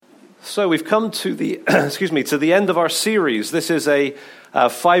So we've come to the to the end of our series. This is a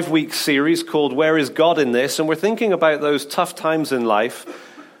 5-week series called Where is God in This? And we're thinking about those tough times in life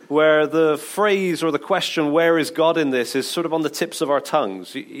where the phrase or the question, where is God in this, is sort of on the tips of our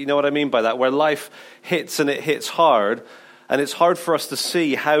tongues. You know what I mean by that? Where life hits and it hits hard, and it's hard for us to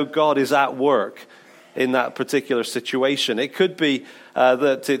see how God is at work in that particular situation. It could be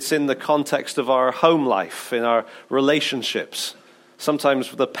that it's in the context of our home life, in our relationships. Sometimes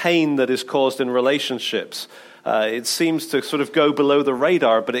the pain that is caused in relationships, it seems to sort of go below the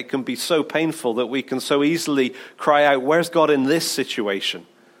radar, but it can be so painful that we can so easily cry out, where's God in this situation?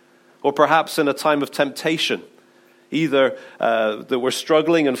 Or perhaps in a time of temptation, either that we're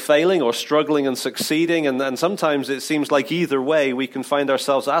struggling and failing or struggling and succeeding, and sometimes it seems like either way we can find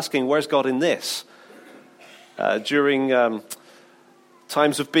ourselves asking, where's God in this? During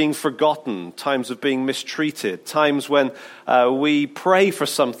times of being forgotten, times of being mistreated, times when we pray for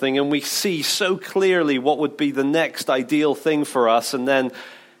something and we see so clearly what would be the next ideal thing for us, and then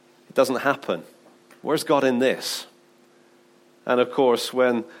it doesn't happen. Where's God in this? And of course,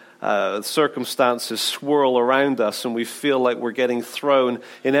 when circumstances swirl around us and we feel like we're getting thrown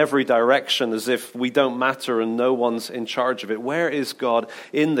in every direction as if we don't matter and no one's in charge of it. Where is God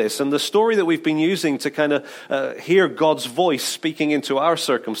in this? And the story that we've been using to kind of hear God's voice speaking into our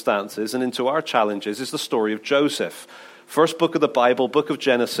circumstances and into our challenges is the story of Joseph. First book of the Bible, book of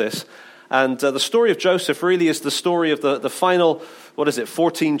Genesis. And the story of Joseph really is the story of the final,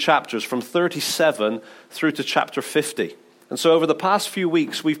 14 chapters from 37 through to chapter 50. And so over the past few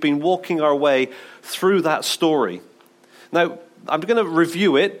weeks, we've been walking our way through that story. Now, I'm going to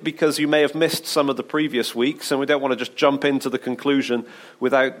review it because you may have missed some of the previous weeks, and we don't want to just jump into the conclusion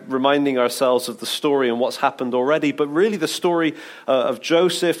without reminding ourselves of the story and what's happened already. But really the story of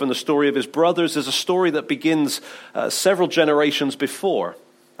Joseph and the story of his brothers is a story that begins several generations before.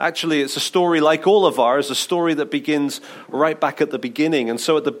 Actually, it's a story like all of ours, a story that begins right back at the beginning. And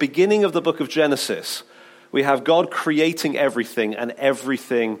so at the beginning of the book of Genesis, we have God creating everything, and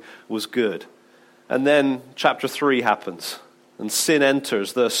everything was good. And then chapter 3 happens, and sin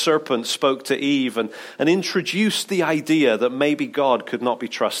enters. The serpent spoke to Eve and introduced the idea that maybe God could not be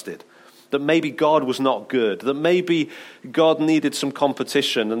trusted, that maybe God was not good, that maybe God needed some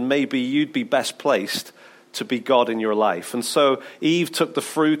competition, and maybe you'd be best placed to be God in your life. And so Eve took the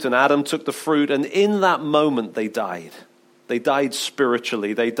fruit, and Adam took the fruit, and in that moment they died. They died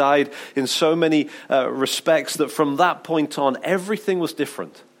spiritually. They died in so many respects that from that point on, everything was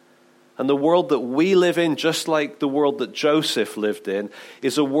different. And the world that we live in, just like the world that Joseph lived in,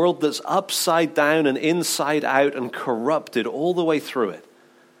 is a world that's upside down and inside out and corrupted all the way through it.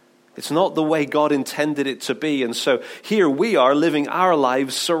 It's not the way God intended it to be. And so here we are living our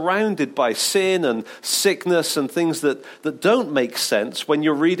lives surrounded by sin and sickness and things that don't make sense when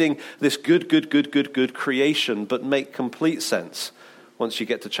you're reading this good creation, but make complete sense once you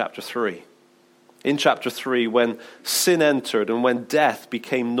get to chapter 3. In chapter 3, when sin entered and when death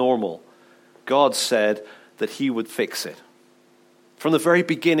became normal, God said that he would fix it. From the very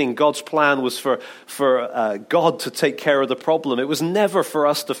beginning, God's plan was for God to take care of the problem. It was never for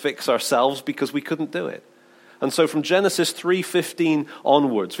us to fix ourselves because we couldn't do it. And so from Genesis 3:15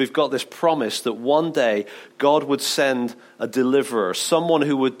 onwards, we've got this promise that one day God would send a deliverer, someone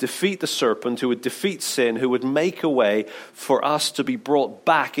who would defeat the serpent, who would defeat sin, who would make a way for us to be brought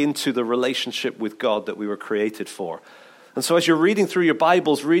back into the relationship with God that we were created for. And so as you're reading through your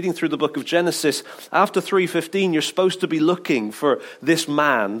Bibles, reading through the book of Genesis, after 3:15, you're supposed to be looking for this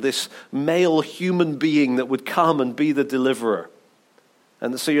man, this male human being that would come and be the deliverer.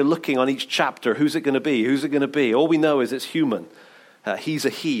 And so you're looking on each chapter, who's it going to be? Who's it going to be? All we know is it's human. He's a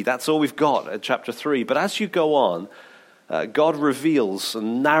he. That's all we've got at chapter 3. But as you go on, God reveals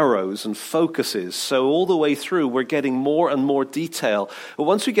and narrows and focuses. So all the way through, we're getting more and more detail. But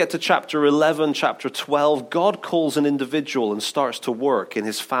once we get to chapter 11, chapter 12, God calls an individual and starts to work in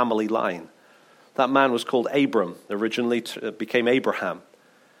his family line. That man was called Abram, originally became Abraham.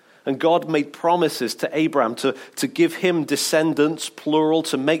 And God made promises to Abraham to give him descendants, plural,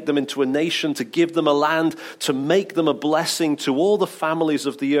 to make them into a nation, to give them a land, to make them a blessing to all the families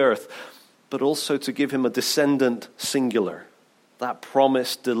of the earth, but also to give him a descendant, singular, that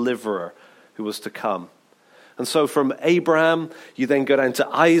promised deliverer who was to come. And so from Abraham, you then go down to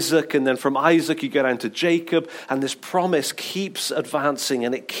Isaac, and then from Isaac you go down to Jacob, and this promise keeps advancing,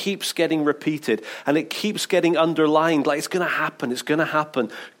 and it keeps getting repeated, and it keeps getting underlined, like it's going to happen, it's going to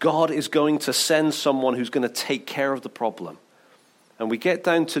happen. God is going to send someone who's going to take care of the problem. And we get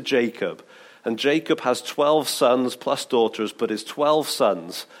down to Jacob, and Jacob has 12 sons plus daughters, but his 12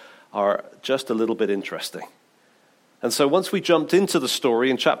 sons are just a little bit interesting. And so once we jumped into the story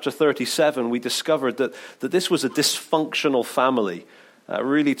in chapter 37, we discovered that this was a dysfunctional family,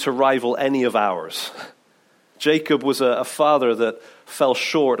 really to rival any of ours. Jacob was a father that fell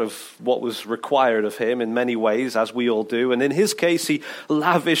short of what was required of him in many ways, as we all do. And in his case, he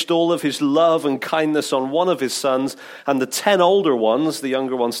lavished all of his love and kindness on one of his sons, and the 10 older ones, the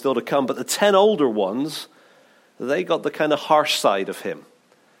younger ones still to come, but the 10 older ones, they got the kind of harsh side of him.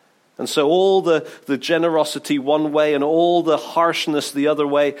 And so all the generosity one way and all the harshness the other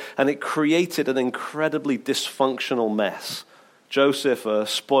way, and it created an incredibly dysfunctional mess. Joseph, a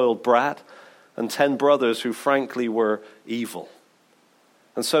spoiled brat, and 10 brothers who frankly were evil.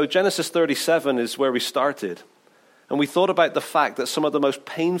 And so Genesis 37 is where we started. And we thought about the fact that some of the most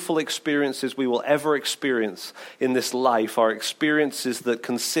painful experiences we will ever experience in this life are experiences that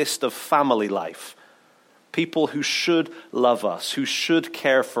consist of family life. People who should love us, who should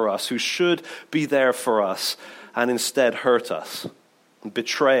care for us, who should be there for us, and instead hurt us, and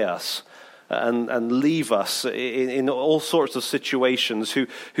betray us, and leave us in all sorts of situations,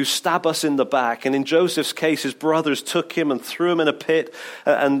 who stab us in the back. And in Joseph's case, his brothers took him and threw him in a pit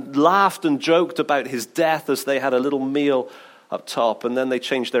and laughed and joked about his death as they had a little meal up top. And then they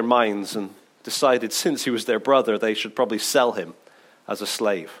changed their minds and decided, since he was their brother, they should probably sell him as a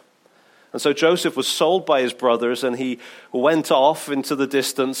slave. And so Joseph was sold by his brothers, and he went off into the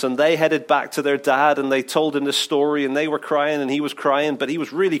distance, and they headed back to their dad, and they told him this story, and they were crying, and he was crying, but he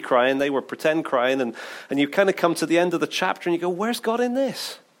was really crying. They were pretend crying, and you kind of come to the end of the chapter, and you go, where's God in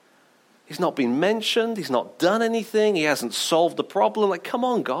this? He's not been mentioned. He's not done anything. He hasn't solved the problem. Like, come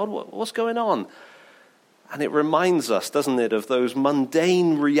on, God, what's going on? And it reminds us, doesn't it, of those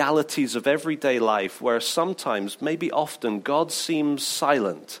mundane realities of everyday life where sometimes, maybe often, God seems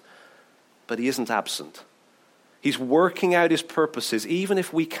silent, but he isn't absent. He's working out his purposes, even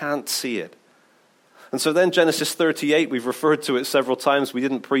if we can't see it. And so then Genesis 38, we've referred to it several times, we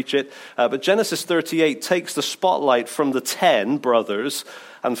didn't preach it, but Genesis 38 takes the spotlight from the 10 brothers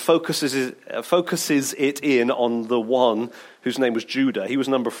and focuses it in on the one whose name was Judah. He was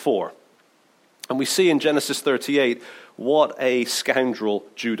number 4. And we see in Genesis 38 what a scoundrel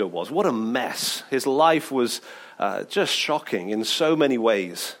Judah was. What a mess. His life was just shocking in so many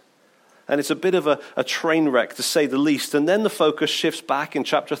ways. And it's a bit of a train wreck, to say the least. And then the focus shifts back in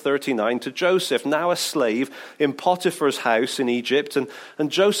chapter 39 to Joseph, now a slave in Potiphar's house in Egypt.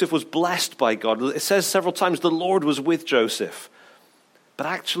 And Joseph was blessed by God. It says several times the Lord was with Joseph. But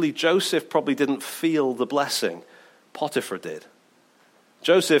actually, Joseph probably didn't feel the blessing. Potiphar did.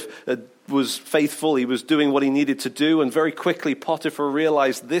 Joseph was faithful. He was doing what he needed to do. And very quickly, Potiphar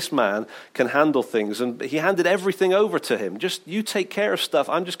realized this man can handle things. And he handed everything over to him. Just, you take care of stuff.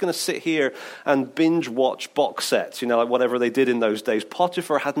 I'm just going to sit here and binge watch box sets, like whatever they did in those days.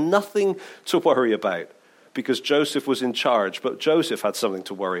 Potiphar had nothing to worry about because Joseph was in charge. But Joseph had something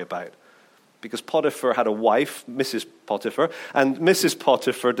to worry about because Potiphar had a wife, Mrs. Potiphar, and Mrs.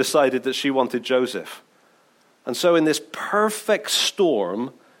 Potiphar decided that she wanted Joseph. And so in this perfect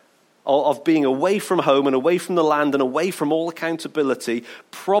storm of being away from home and away from the land and away from all accountability,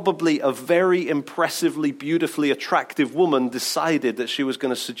 probably a very impressively, beautifully attractive woman decided that she was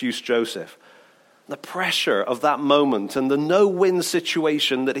going to seduce Joseph. The pressure of that moment and the no-win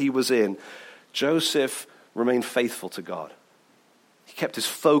situation that he was in, Joseph remained faithful to God. He kept his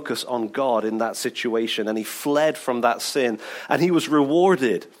focus on God in that situation, and he fled from that sin, and he was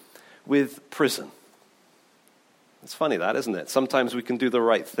rewarded with prison. It's funny that, isn't it? Sometimes we can do the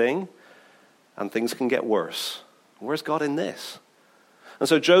right thing and things can get worse. Where's God in this? And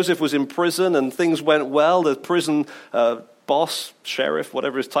so Joseph was in prison and things went well. The prison boss, sheriff,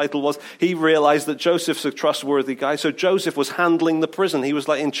 whatever his title was, he realized that Joseph's a trustworthy guy. So Joseph was handling the prison. He was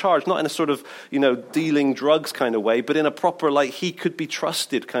like in charge, not in a sort of, dealing drugs kind of way, but in a proper, like he could be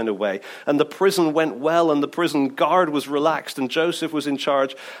trusted kind of way. And the prison went well and the prison guard was relaxed and Joseph was in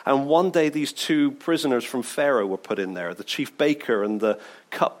charge. And one day these 2 prisoners from Pharaoh were put in there, the chief baker and the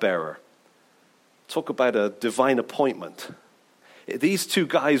cupbearer. Talk about a divine appointment. These 2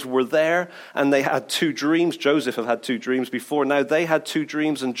 guys were there and they had 2 dreams. Joseph had had 2 dreams before. Now they had 2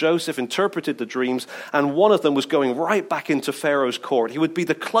 dreams and Joseph interpreted the dreams, and one of them was going right back into Pharaoh's court. He would be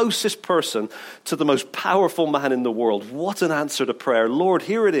the closest person to the most powerful man in the world. What an answer to prayer. Lord,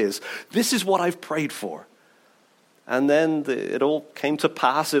 here it is. This is what I've prayed for. And then it all came to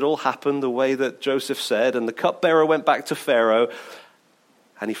pass. It all happened the way that Joseph said, and the cupbearer went back to Pharaoh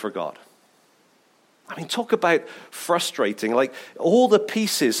and he forgot. I mean, talk about frustrating. Like all the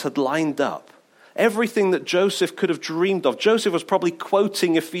pieces had lined up. Everything that Joseph could have dreamed of. Joseph was probably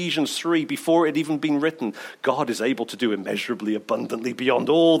quoting Ephesians 3 before it had even been written. God is able to do immeasurably abundantly beyond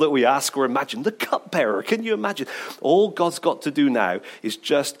all that we ask or imagine. The cupbearer, can you imagine? All God's got to do now is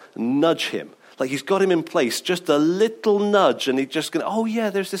just nudge him. Like he's got him in place, just a little nudge, and he's just going, oh yeah,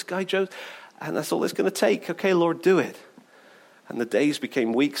 there's this guy Joseph, and that's all it's going to take. Okay, Lord, do it. And the days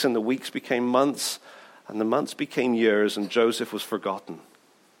became weeks, and the weeks became months, and the months became years, and Joseph was forgotten.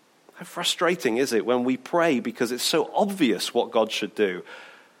 How frustrating is it when we pray because it's so obvious what God should do,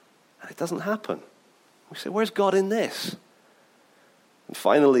 and it doesn't happen? We say, where's God in this? And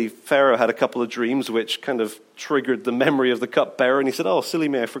finally, Pharaoh had a couple of dreams which kind of triggered the memory of the cupbearer, and he said, oh, silly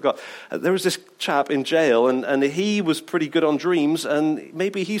me, I forgot. There was this chap in jail, and he was pretty good on dreams, and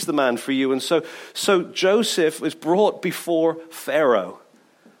maybe he's the man for you. And so Joseph is brought before Pharaoh.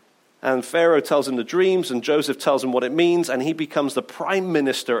 And Pharaoh tells him the dreams, and Joseph tells him what it means, and he becomes the prime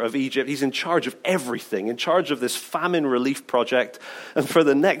minister of Egypt. He's in charge of everything, in charge of this famine relief project. And for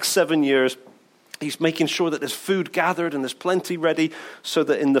the next 7 years, he's making sure that there's food gathered and there's plenty ready, so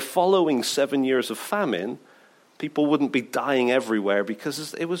that in the following 7 years of famine, people wouldn't be dying everywhere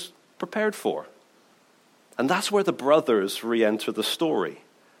because it was prepared for. And that's where the brothers re-enter the story.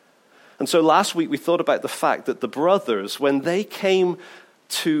 And so last week we thought about the fact that the brothers, when they came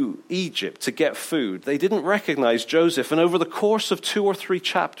to Egypt to get food, they didn't recognize Joseph. And over the course of 2 or 3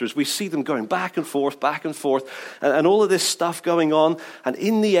 chapters, we see them going back and forth, and all of this stuff going on. And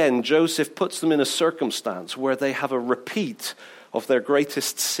in the end, Joseph puts them in a circumstance where they have a repeat of their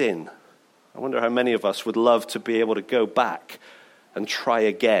greatest sin. I wonder how many of us would love to be able to go back and try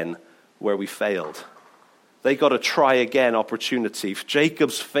again where we failed. They got a try again opportunity.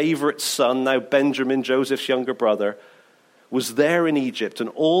 Jacob's favorite son, now Benjamin, Joseph's younger brother, was there in Egypt, and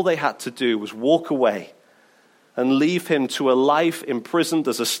all they had to do was walk away and leave him to a life imprisoned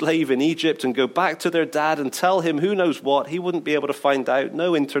as a slave in Egypt and go back to their dad and tell him who knows what. He wouldn't be able to find out.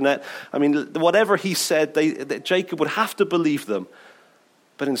 No internet. I mean, whatever he said, Jacob would have to believe them.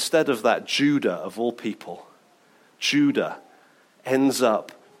 But instead of that, Judah, of all people, Judah ends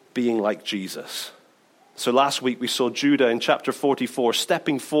up being like Jesus. So last week we saw Judah in chapter 44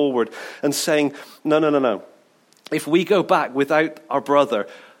 stepping forward and saying, no. If we go back without our brother,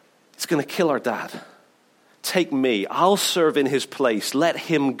 it's going to kill our dad. Take me. I'll serve in his place. Let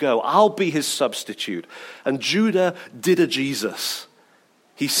him go. I'll be his substitute. And Judah did a Jesus.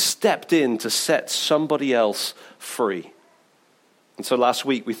 He stepped in to set somebody else free. And so last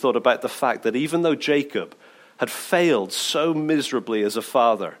week we thought about the fact that even though Jacob had failed so miserably as a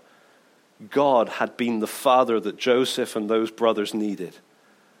father, God had been the father that Joseph and those brothers needed.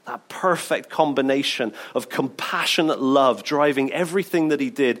 That perfect combination of compassionate love driving everything that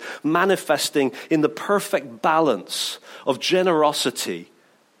he did, manifesting in the perfect balance of generosity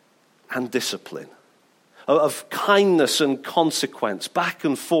and discipline, of kindness and consequence, back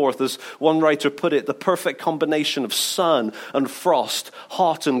and forth, as one writer put it, the perfect combination of sun and frost,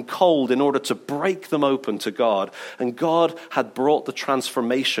 hot and cold, in order to break them open to God. And God had brought the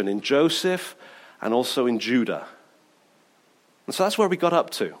transformation in Joseph and also in Judah. And so that's where we got up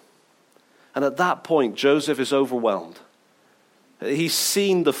to. And at that point, Joseph is overwhelmed. He's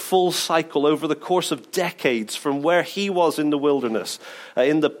seen the full cycle over the course of decades from where he was in the wilderness,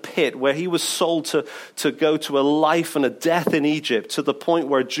 in the pit, where he was sold to go to a life and a death in Egypt, to the point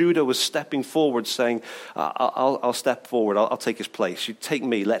where Judah was stepping forward saying, I'll step forward, I'll take his place. You take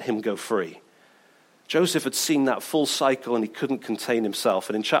me, let him go free. Joseph had seen that full cycle and he couldn't contain himself.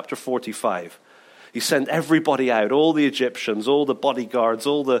 And in chapter 45, he sent everybody out, all the Egyptians, all the bodyguards,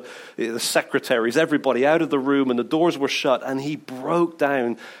 all the secretaries, everybody out of the room, and the doors were shut, and he broke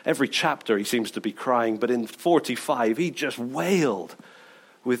down. Every chapter he seems to be crying, but in 45 he just wailed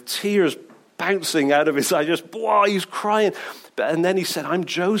with tears bouncing out of his eyes. He's crying. And then he said, I'm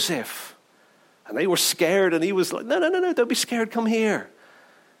Joseph. And they were scared, and he was like, no, don't be scared, come here.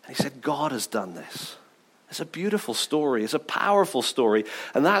 And he said, God has done this. It's a beautiful story. It's a powerful story.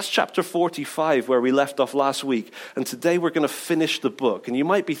 And that's chapter 45 where we left off last week. And today we're going to finish the book. And you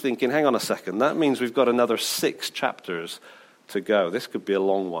might be thinking, hang on a second, that means we've got another 6 chapters to go. This could be a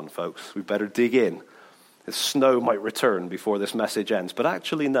long one, folks. We better dig in. The snow might return before this message ends. But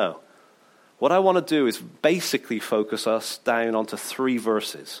actually, no. What I want to do is basically focus us down onto 3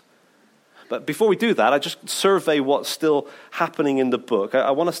 verses. But before we do that, I just survey what's still happening in the book.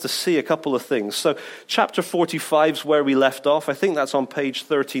 I want us to see a couple of things. So chapter 45 is where we left off. I think that's on page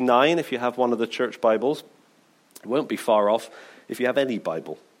 39 if you have one of the church Bibles. It won't be far off if you have any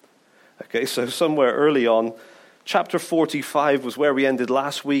Bible. Okay, so somewhere early on, Chapter 45 was where we ended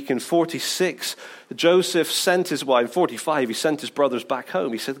last week. In 46, Joseph sent his wife. In 45, he sent his brothers back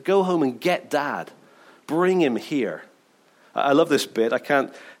home. He said, go home and get Dad. Bring him here. I love this bit. I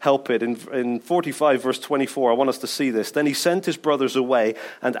can't help it. In 45, verse 24, I want us to see this. Then he sent his brothers away,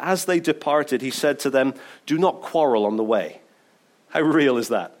 and as they departed, he said to them, do not quarrel on the way. How real is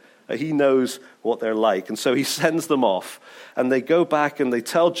that? He knows what they're like. And so he sends them off, and they go back and they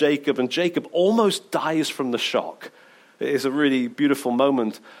tell Jacob, and Jacob almost dies from the shock. It is a really beautiful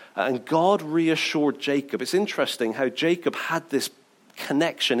moment. And God reassured Jacob. It's interesting how Jacob had this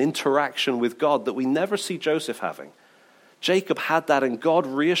connection, interaction with God that we never see Joseph having. Jacob had that, and God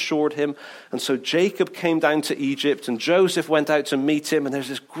reassured him. And so Jacob came down to Egypt, and Joseph went out to meet him, and there's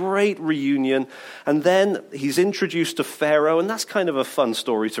this great reunion. And then he's introduced to Pharaoh, and that's kind of a fun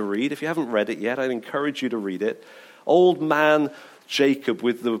story to read. If you haven't read it yet, I'd encourage you to read it. Old man Jacob,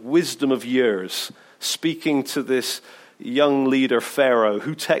 with the wisdom of years, speaking to this young leader, Pharaoh,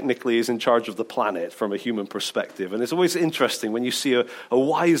 who technically is in charge of the planet from a human perspective. And it's always interesting when you see a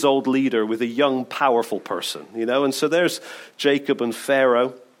wise old leader with a young, powerful person, you know. And so there's Jacob and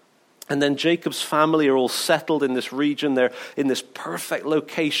Pharaoh. And then Jacob's family are all settled in this region. They're in this perfect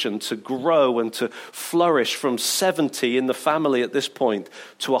location to grow and to flourish, from 70 in the family at this point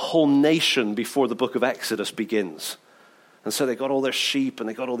to a whole nation before the book of Exodus begins. And so they got all their sheep and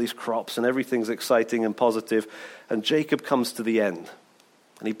they got all these crops and everything's exciting and positive. And Jacob comes to the end.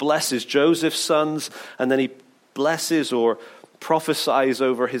 And he blesses Joseph's sons, and then he blesses or prophesies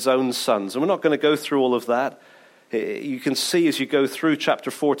over his own sons. And we're not going to go through all of that. You can see as you go through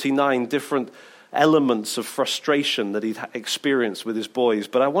chapter 49 different elements of frustration that he'd experienced with his boys.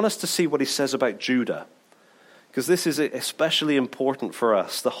 But I want us to see what he says about Judah, because this is especially important for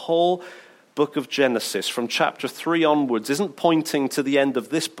us. The whole book of Genesis, from chapter 3 onwards, isn't pointing to the end of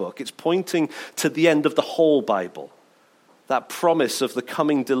this book. It's pointing to the end of the whole Bible. That promise of the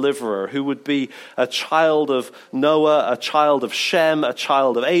coming deliverer who would be a child of Noah, a child of Shem, a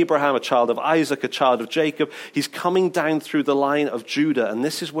child of Abraham, a child of Isaac, a child of Jacob. He's coming down through the line of Judah, and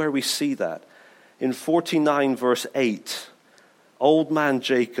this is where we see that. In 49 verse 8, old man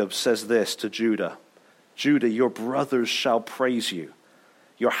Jacob says this to Judah, Judah, your brothers shall praise you.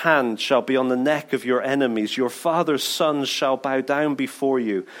 Your hand shall be on the neck of your enemies. Your father's sons shall bow down before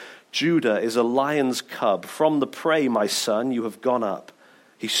you. Judah is a lion's cub. From the prey, my son, you have gone up.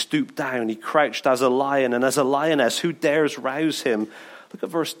 He stooped down. He crouched as a lion and as a lioness. Who dares rouse him? Look at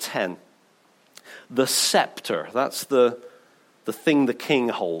verse 10. The scepter, that's the thing the king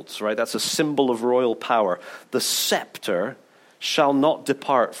holds, right? That's a symbol of royal power. The scepter shall not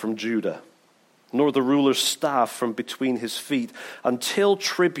depart from Judah, nor the ruler's staff from between his feet, until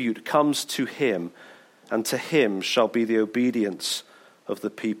tribute comes to him, and to him shall be the obedience of the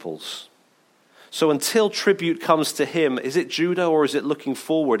peoples. So until tribute comes to him, is it Judah or is it looking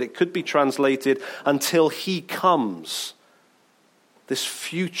forward? It could be translated, until he comes. This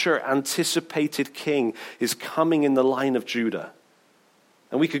future anticipated king is coming in the line of Judah.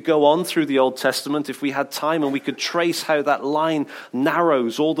 And we could go on through the Old Testament if we had time, and we could trace how that line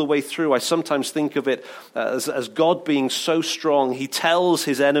narrows all the way through. I sometimes think of it as God being so strong, he tells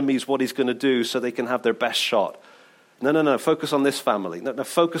his enemies what he's going to do so they can have their best shot. No, focus on this family. No,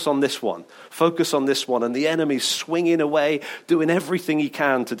 focus on this one. Focus on this one. And the enemy's swinging away, doing everything he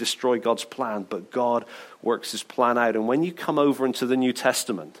can to destroy God's plan. But God works his plan out. And when you come over into the New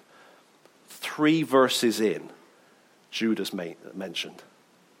Testament, 3 verses in, Judah's mentioned.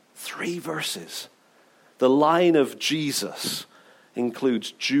 3 verses. The line of Jesus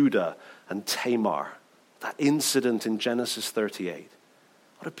includes Judah and Tamar. That incident in Genesis 38.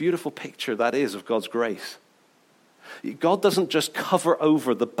 What a beautiful picture that is of God's grace. God doesn't just cover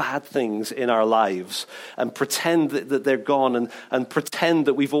over the bad things in our lives and pretend that they're gone and pretend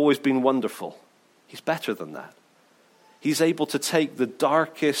that we've always been wonderful. He's better than that. He's able to take the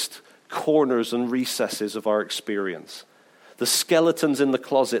darkest corners and recesses of our experience, the skeletons in the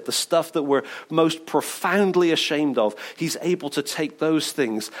closet, the stuff that we're most profoundly ashamed of. He's able to take those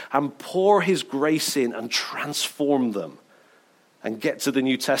things and pour his grace in and transform them and get to the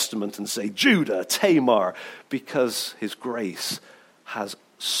New Testament and say, Judah, Tamar, because his grace has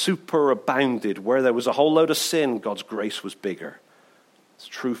superabounded. Where there was a whole load of sin, God's grace was bigger. It's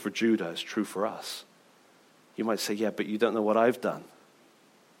true for Judah, it's true for us. You might say, yeah, but you don't know what I've done.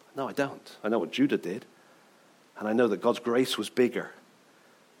 No, I don't. I know what Judah did. And I know that God's grace was bigger.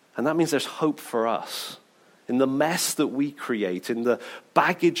 And that means there's hope for us. In the mess that we create, in the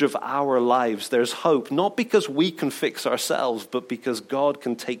baggage of our lives, there's hope. Not because we can fix ourselves, but because God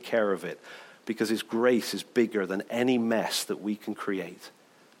can take care of it. Because his grace is bigger than any mess that we can create.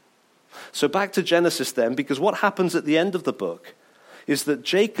 So back to Genesis then, because what happens at the end of the book is that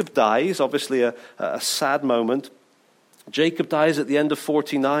Jacob dies, obviously a sad moment. Jacob dies at the end of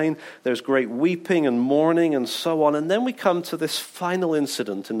 49. There's great weeping and mourning and so on. And then we come to this final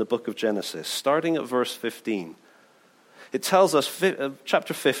incident in the book of Genesis, starting at verse 15. It tells us,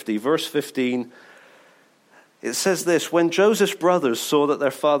 chapter 50, verse 15, it says this: when Joseph's brothers saw that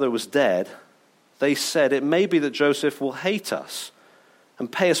their father was dead, they said, "It may be that Joseph will hate us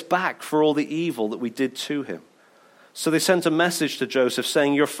and pay us back for all the evil that we did to him." So they sent a message to Joseph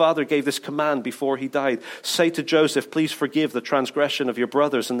saying, "Your father gave this command before he died. Say to Joseph, please forgive the transgression of your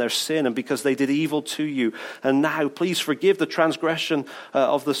brothers and their sin, and because they did evil to you. And now please forgive the transgression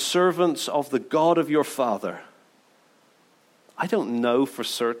of the servants of the God of your father." I don't know for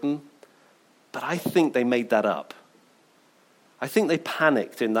certain, but I think they made that up. I think they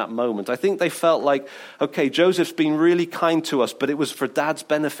panicked in that moment. I think they felt like, okay, Joseph's been really kind to us, but it was for Dad's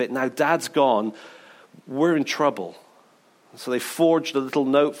benefit. Now Dad's gone. We're in trouble. So they forged a little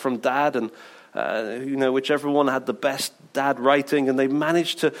note from Dad, and whichever one had the best dad writing, and they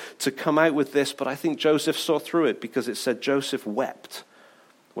managed to come out with this. But I think Joseph saw through it, because it said Joseph wept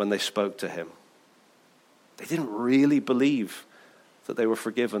when they spoke to him. They didn't really believe that they were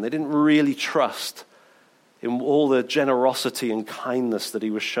forgiven. They didn't really trust in all the generosity and kindness that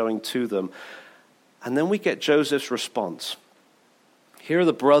he was showing to them. And then we get Joseph's response. Here are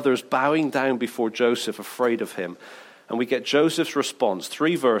the brothers bowing down before Joseph, afraid of him. And we get Joseph's response,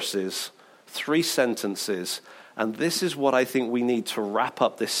 3 verses, 3 sentences. And this is what I think we need to wrap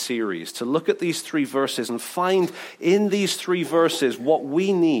up this series, to look at these 3 verses and find in these 3 verses what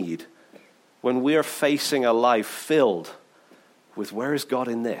we need when we are facing a life filled with, where is God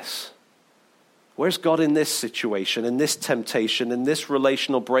in this? Where's God in this situation, in this temptation, in this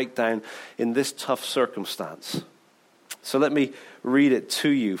relational breakdown, in this tough circumstance? So let me read it to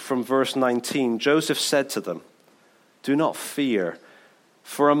you from verse 19. Joseph said to them, "Do not fear,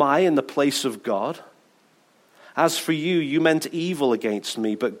 for am I in the place of God? As for you, you meant evil against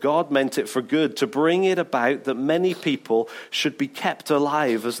me, but God meant it for good, to bring it about that many people should be kept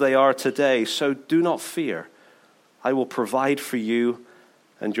alive as they are today. So do not fear. I will provide for you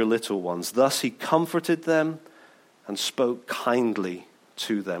and your little ones." Thus he comforted them and spoke kindly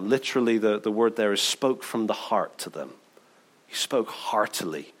to them. Literally, the word there is spoke from the heart to them. He spoke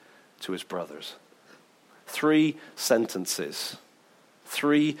heartily to his brothers. 3 sentences,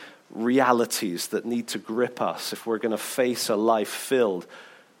 3 realities that need to grip us if we're going to face a life filled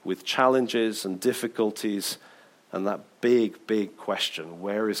with challenges and difficulties and that big, big question,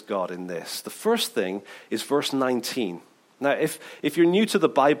 where is God in this? The first thing is verse 19. Now, if you're new to the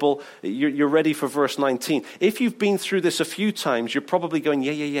Bible, you're ready for verse 19. If you've been through this a few times, you're probably going,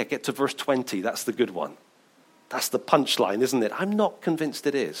 yeah, get to verse 20. That's the good one. That's the punchline, isn't it? I'm not convinced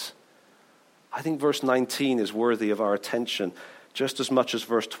it is. I think verse 19 is worthy of our attention just as much as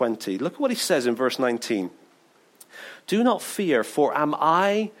verse 20. Look at what he says in verse 19. "Do not fear, for am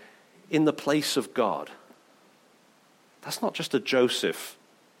I in the place of God?" That's not just a Joseph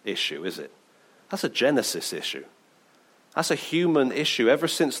issue, is it? That's a Genesis issue. That's a human issue ever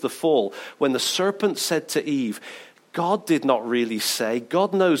since the fall. When the serpent said to Eve, God did not really say,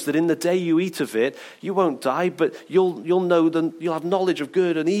 God knows that in the day you eat of it, you won't die, but you'll have knowledge of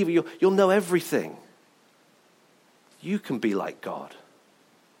good and evil. You'll know everything. You can be like God.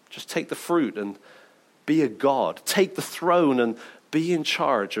 Just take the fruit and be a God. Take the throne and be in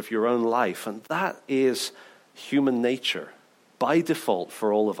charge of your own life. And that is human nature by default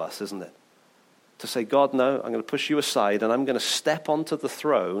for all of us, isn't it? To say, God, no, I'm going to push you aside and I'm going to step onto the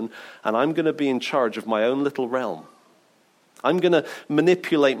throne and I'm going to be in charge of my own little realm. I'm going to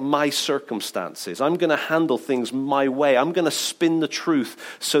manipulate my circumstances. I'm going to handle things my way. I'm going to spin the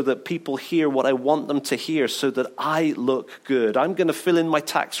truth so that people hear what I want them to hear so that I look good. I'm going to fill in my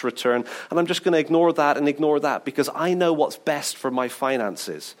tax return and I'm just going to ignore that because I know what's best for my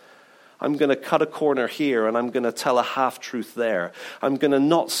finances. I'm going to cut a corner here and I'm going to tell a half-truth there. I'm going to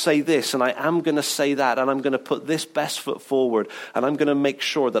not say this and I am going to say that, and I'm going to put this best foot forward, and I'm going to make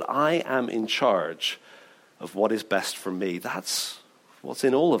sure that I am in charge of what is best for me. That's what's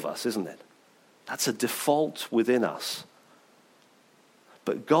in all of us, isn't it? That's a default within us.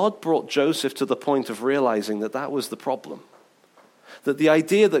 But God brought Joseph to the point of realizing that that was the problem. That the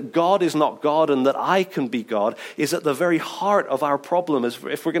idea that God is not God and that I can be God is at the very heart of our problem.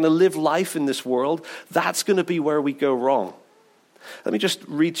 If we're going to live life in this world, that's going to be where we go wrong. Let me just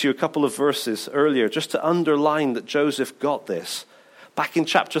read to you a couple of verses earlier just to underline that Joseph got this. Back in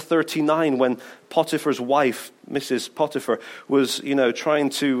chapter 39, when Potiphar's wife, Mrs. Potiphar, was, trying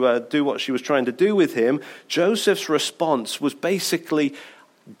to do what she was trying to do with him, Joseph's response was basically,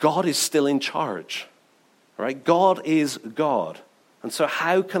 God is still in charge, right? God is God. And so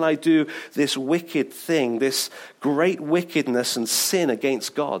how can I do this wicked thing, this great wickedness and sin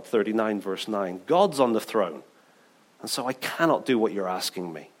against God? 39 verse 9. God's on the throne. And so I cannot do what you're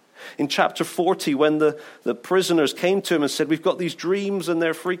asking me. In chapter 40, when the prisoners came to him and said, we've got these dreams and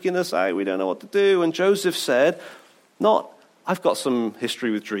they're freaking us out, we don't know what to do. And Joseph said, I've got some history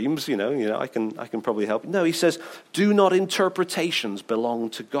with dreams, I can probably help. No, he says, do not interpretations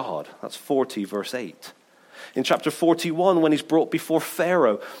belong to God? That's 40 verse 8. In chapter 41, when he's brought before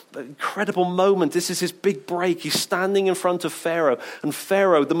Pharaoh, an incredible moment. This is his big break. He's standing in front of Pharaoh. And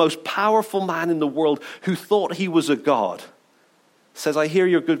Pharaoh, the most powerful man in the world who thought he was a god, says, I hear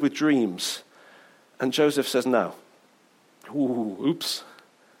you're good with dreams. And Joseph says, no. Oops.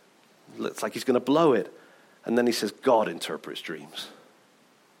 Looks like he's going to blow it. And then he says, God interprets dreams.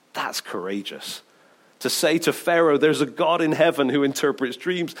 That's courageous. To say to Pharaoh, there's a God in heaven who interprets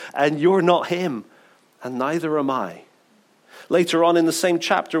dreams, and you're not him. And neither am I. Later on in the same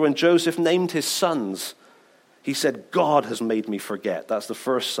chapter, when Joseph named his sons, he said, God has made me forget. That's the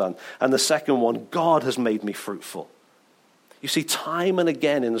first son. And the second one, God has made me fruitful. You see, time and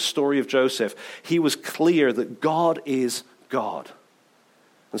again in the story of Joseph, he was clear that God is God.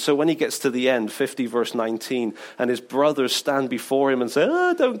 And so when he gets to the end, 50 verse 19, and his brothers stand before him and say,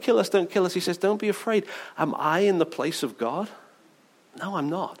 don't kill us. He says, don't be afraid. Am I in the place of God? No, I'm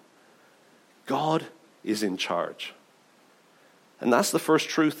not. God is in charge. And that's the first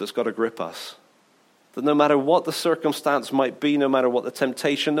truth that's got to grip us. That no matter what the circumstance might be, no matter what the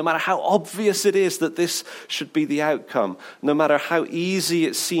temptation, no matter how obvious it is that this should be the outcome, no matter how easy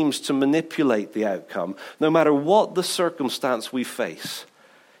it seems to manipulate the outcome, no matter what the circumstance we face,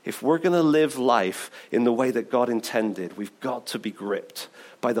 if we're going to live life in the way that God intended, we've got to be gripped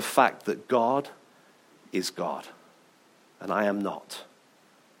by the fact that God is God, and I am not.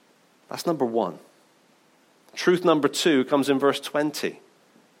 That's number one. Truth number two comes in verse 20.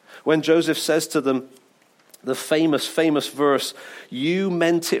 When Joseph says to them, the famous verse, you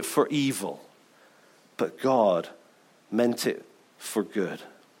meant it for evil, but God meant it for good.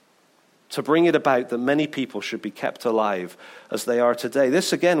 To bring it about that many people should be kept alive as they are today.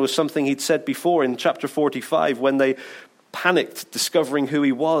 This again was something he'd said before in chapter 45 when they panicked discovering who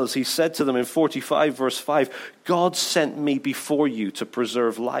he was. He said to them in 45 verse 5, God sent me before you to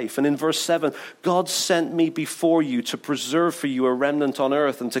preserve life. And in verse 7, God sent me before you to preserve for you a remnant on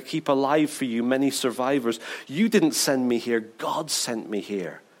earth and to keep alive for you many survivors. You didn't send me here, God sent me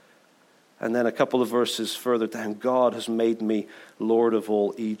here. And then a couple of verses further down, God has made me Lord of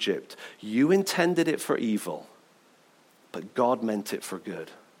all Egypt. You intended it for evil, but God meant it for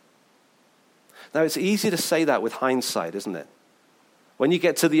good. Now, it's easy to say that with hindsight, isn't it? When you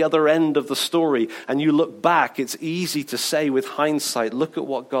get to the other end of the story and you look back, it's easy to say with hindsight, look at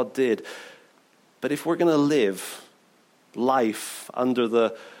what God did. But if we're going to live life under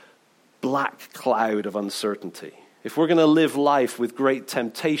the black cloud of uncertainty, if we're going to live life with great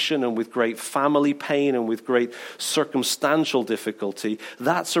temptation and with great family pain and with great circumstantial difficulty,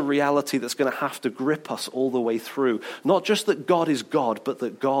 that's a reality that's going to have to grip us all the way through. Not just that God is God, but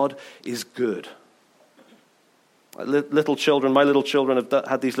that God is good. Little children, my little children have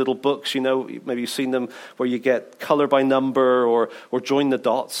had these little books, maybe you've seen them, where you get color by number or join the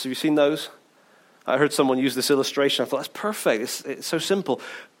dots. Have you seen those? I heard someone use this illustration. I thought, that's perfect. It's so simple.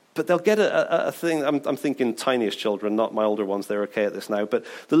 But they'll get a thing. I'm thinking tiniest children, not my older ones. They're okay at this now. But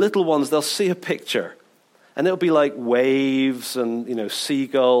the little ones, they'll see a picture. And it'll be like waves and,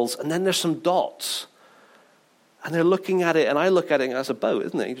 seagulls. And then there's some dots. And they're looking at it. And I look at it as a boat,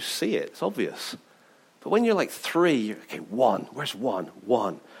 isn't it? You just see it. It's obvious. But when you're like 3, you're, okay, 1. Where's 1?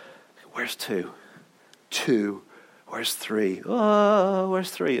 1. Where's 2? 2. Where's 3? Oh,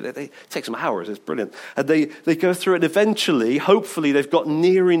 where's 3? It takes them hours. It's brilliant. And they go through it. Eventually, hopefully, they've got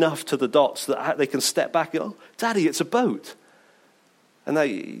near enough to the dots that they can step back and go, oh, Daddy, it's a boat. And now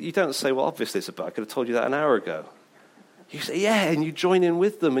you don't say, well, obviously it's a boat. I could have told you that an hour ago. You say, yeah, and you join in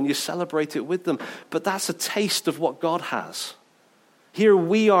with them and you celebrate it with them. But that's a taste of what God has. Here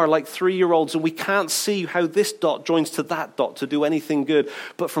we are like 3-year-olds and we can't see how this dot joins to that dot to do anything good.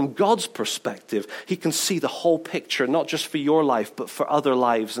 But from God's perspective, he can see the whole picture, not just for your life, but for other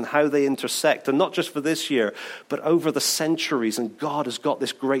lives and how they intersect. And not just for this year, but over the centuries. And God has got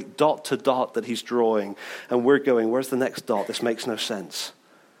this great dot to dot that he's drawing. And we're going, where's the next dot? This makes no sense.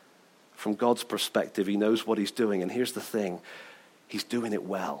 From God's perspective, he knows what he's doing. And here's the thing, he's doing it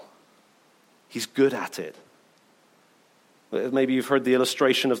well. He's good at it. Maybe you've heard the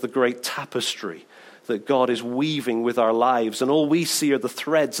illustration of the great tapestry that God is weaving with our lives, and all we see are the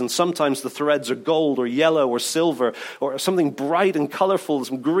threads, and sometimes the threads are gold or yellow or silver or something bright and colorful,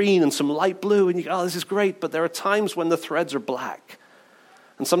 some green and some light blue, and you go, oh, this is great, but there are times when the threads are black.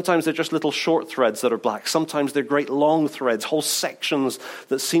 And sometimes they're just little short threads that are black. Sometimes they're great long threads, whole sections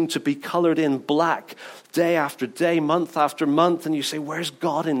that seem to be colored in black day after day, month after month. And you say, where's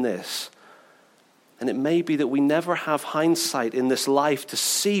God in this? And it may be that we never have hindsight in this life to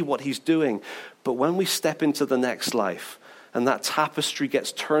see what he's doing. But when we step into the next life and that tapestry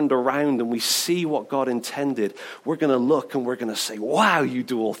gets turned around and we see what God intended, we're going to look and we're going to say, wow, you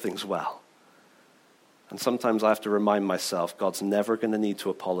do all things well. And sometimes I have to remind myself, God's never going to need to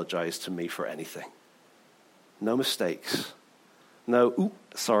apologize to me for anything. No mistakes. No,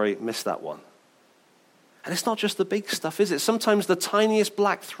 sorry, missed that one. And it's not just the big stuff, is it? Sometimes the tiniest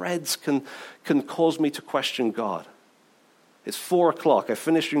black threads can cause me to question God. It's 4:00. I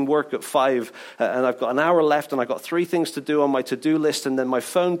finished work at 5, and I've got an hour left, and I've got 3 things to do on my to-do list, and then my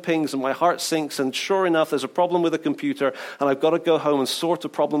phone pings, and my heart sinks, and sure enough, there's a problem with the computer, and I've got to go home and sort a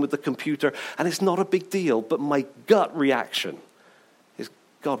problem with the computer, and it's not a big deal, but my gut reaction is,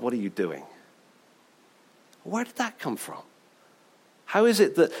 God, what are you doing? Where did that come from? How is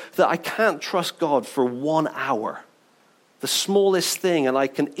it that I can't trust God for 1 hour? The smallest thing, and I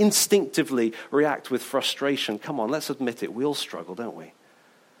can instinctively react with frustration. Come on, let's admit it. We all struggle, don't we?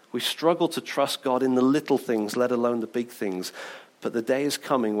 We struggle to trust God in the little things, let alone the big things. But the day is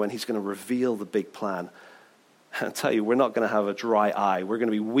coming when he's going to reveal the big plan. And I tell you, we're not going to have a dry eye. We're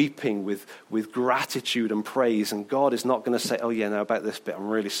going to be weeping with gratitude and praise. And God is not going to say, oh yeah, now about this bit, I'm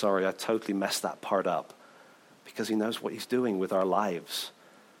really sorry. I totally messed that part up. Because he knows what he's doing with our lives.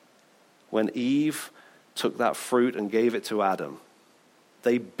 When Eve took that fruit and gave it to Adam,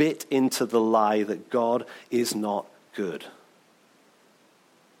 they bit into the lie that God is not good.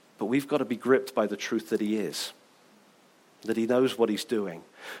 But we've got to be gripped by the truth that he is, that he knows what he's doing.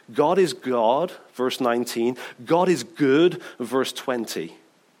 God is God, verse 19. God is good, verse 20.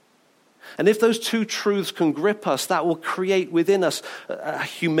 And if those two truths can grip us, that will create within us a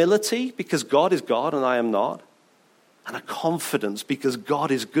humility, because God is God and I am not. And a confidence because God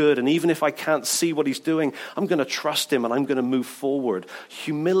is good. And even if I can't see what he's doing, I'm going to trust him and I'm going to move forward.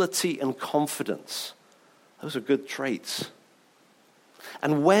 Humility and confidence. Those are good traits.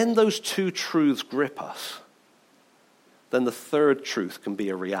 And when those two truths grip us, then the third truth can be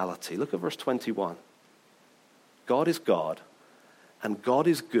a reality. Look at verse 21. God is God and God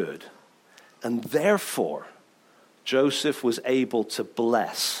is good. And therefore, Joseph was able to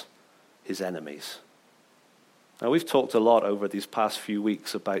bless his enemies. Now, we've talked a lot over these past few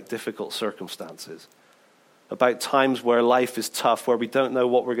weeks about difficult circumstances, about times where life is tough, where we don't know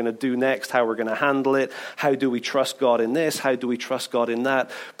what we're going to do next, how we're going to handle it, how do we trust God in this, how do we trust God in that.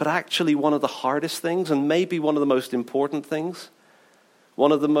 But actually, one of the hardest things, and maybe one of the most important things,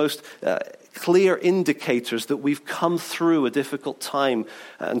 one of the most clear indicators that we've come through a difficult time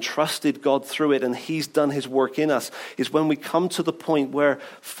and trusted God through it and he's done his work in us is when we come to the point where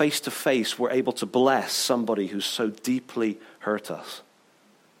face to face we're able to bless somebody who's so deeply hurt us.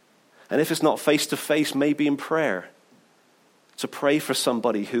 And if it's not face to face, maybe in prayer. To pray for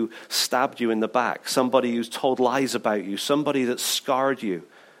somebody who stabbed you in the back, somebody who's told lies about you, somebody that scarred you.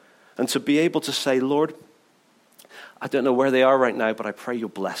 And to be able to say, Lord, I don't know where they are right now, but I pray you'll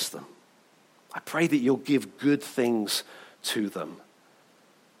bless them. I pray that you'll give good things to them.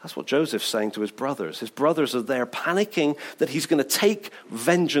 That's what Joseph's saying to his brothers. His brothers are there panicking that he's going to take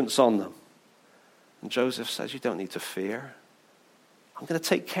vengeance on them. And Joseph says, you don't need to fear. I'm going to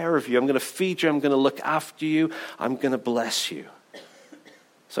take care of you. I'm going to feed you. I'm going to look after you. I'm going to bless you.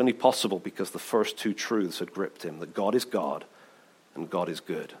 It's only possible because the first two truths had gripped him, that God is God and God is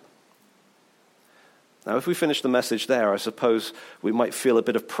good. Now, if we finish the message there, I suppose we might feel a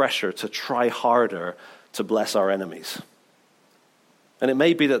bit of pressure to try harder to bless our enemies. And it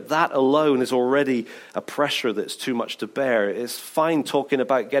may be that alone is already a pressure that's too much to bear. It's fine talking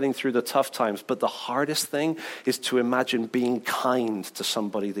about getting through the tough times, but the hardest thing is to imagine being kind to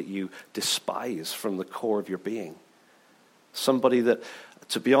somebody that you despise from the core of your being. Somebody that,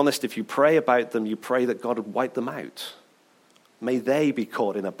 to be honest, if you pray about them, you pray that God would wipe them out. May they be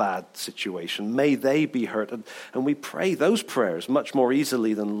caught in a bad situation. May they be hurt. And we pray those prayers much more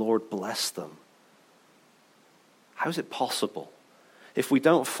easily than, Lord, bless them. How is it possible if we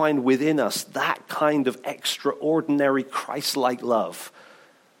don't find within us that kind of extraordinary Christ-like love?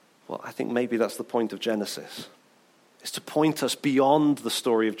 Well, I think maybe that's the point of Genesis. Is to point us beyond the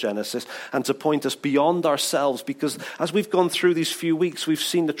story of Genesis and to point us beyond ourselves, because as we've gone through these few weeks, we've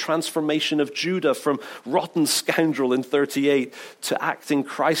seen the transformation of Judah from rotten scoundrel in 38 to acting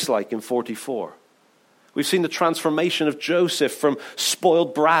Christ-like in 44. We've seen the transformation of Joseph from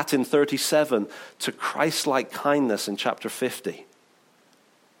spoiled brat in 37 to Christ-like kindness in chapter 50.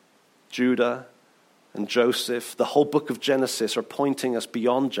 Judah and Joseph, the whole book of Genesis, are pointing us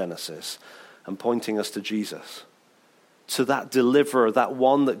beyond Genesis and pointing us to Jesus, to that deliverer, that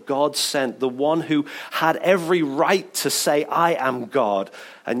one that God sent, the one who had every right to say, I am God,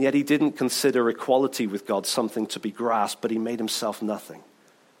 and yet he didn't consider equality with God something to be grasped, but he made himself nothing.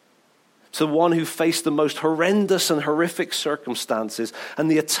 To the one who faced the most horrendous and horrific circumstances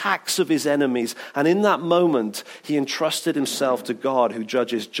and the attacks of his enemies. And in that moment, he entrusted himself to God who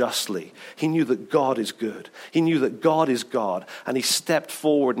judges justly. He knew that God is good. He knew that God is God. And he stepped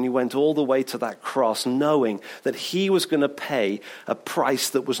forward and he went all the way to that cross, knowing that he was going to pay a price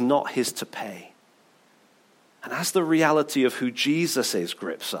that was not his to pay. And as the reality of who Jesus is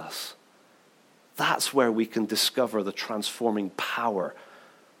grips us, that's where we can discover the transforming power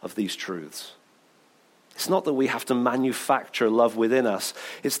of these truths. It's not that we have to manufacture love within us.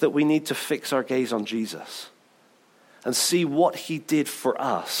 It's that we need to fix our gaze on Jesus and see what he did for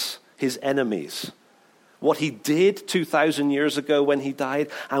us, his enemies, what he did 2,000 years ago when he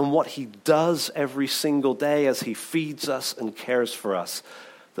died, and what he does every single day as he feeds us and cares for us,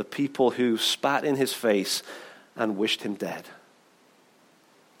 the people who spat in his face and wished him dead.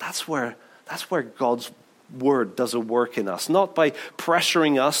 That's where God's word does a work in us, not by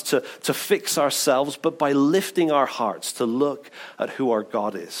pressuring us to fix ourselves, but by lifting our hearts to look at who our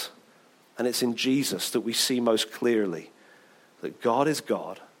God is. And it's in Jesus that we see most clearly that God is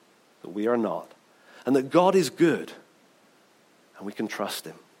God, that we are not, and that God is good, and we can trust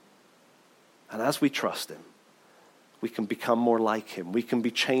him. And as we trust him, we can become more like him. We can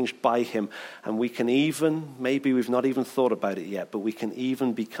be changed by him, and we can even, maybe we've not even thought about it yet, but we can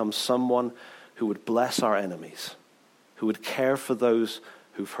even become someone who would bless our enemies, who would care for those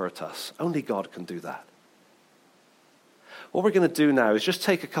who've hurt us. Only God can do that. What we're going to do now is just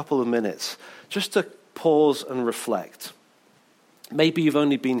take a couple of minutes just to pause and reflect. Maybe you've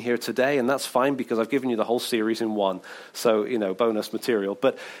only been here today, and that's fine because I've given you the whole series in one. So, bonus material.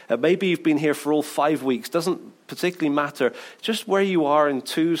 But maybe you've been here for all 5 weeks. Doesn't particularly matter. Just where you are in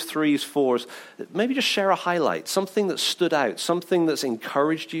 2s, 3s, 4s. Maybe just share a highlight, something that stood out, something that's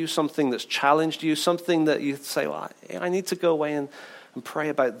encouraged you, something that's challenged you, something that you say, well, I need to go away and pray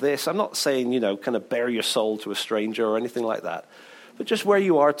about this. I'm not saying, kind of bare your soul to a stranger or anything like that. But just where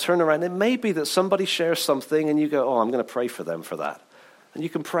you are, turn around. It may be that somebody shares something and you go, I'm going to pray for them for that. And you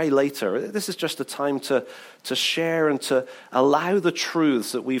can pray later. This is just a time to share and to allow the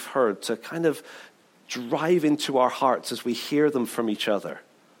truths that we've heard to kind of drive into our hearts as we hear them from each other.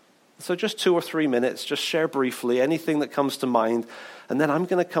 So just 2 or 3 minutes, just share briefly anything that comes to mind. And then I'm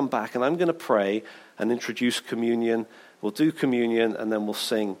going to come back and I'm going to pray and introduce communion. We'll do communion and then we'll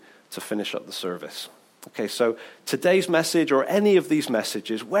sing to finish up the service. Okay, so today's message or any of these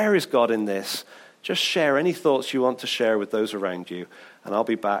messages, where is God in this? Just share any thoughts you want to share with those around you. And I'll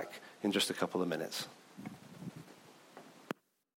be back in just a couple of minutes.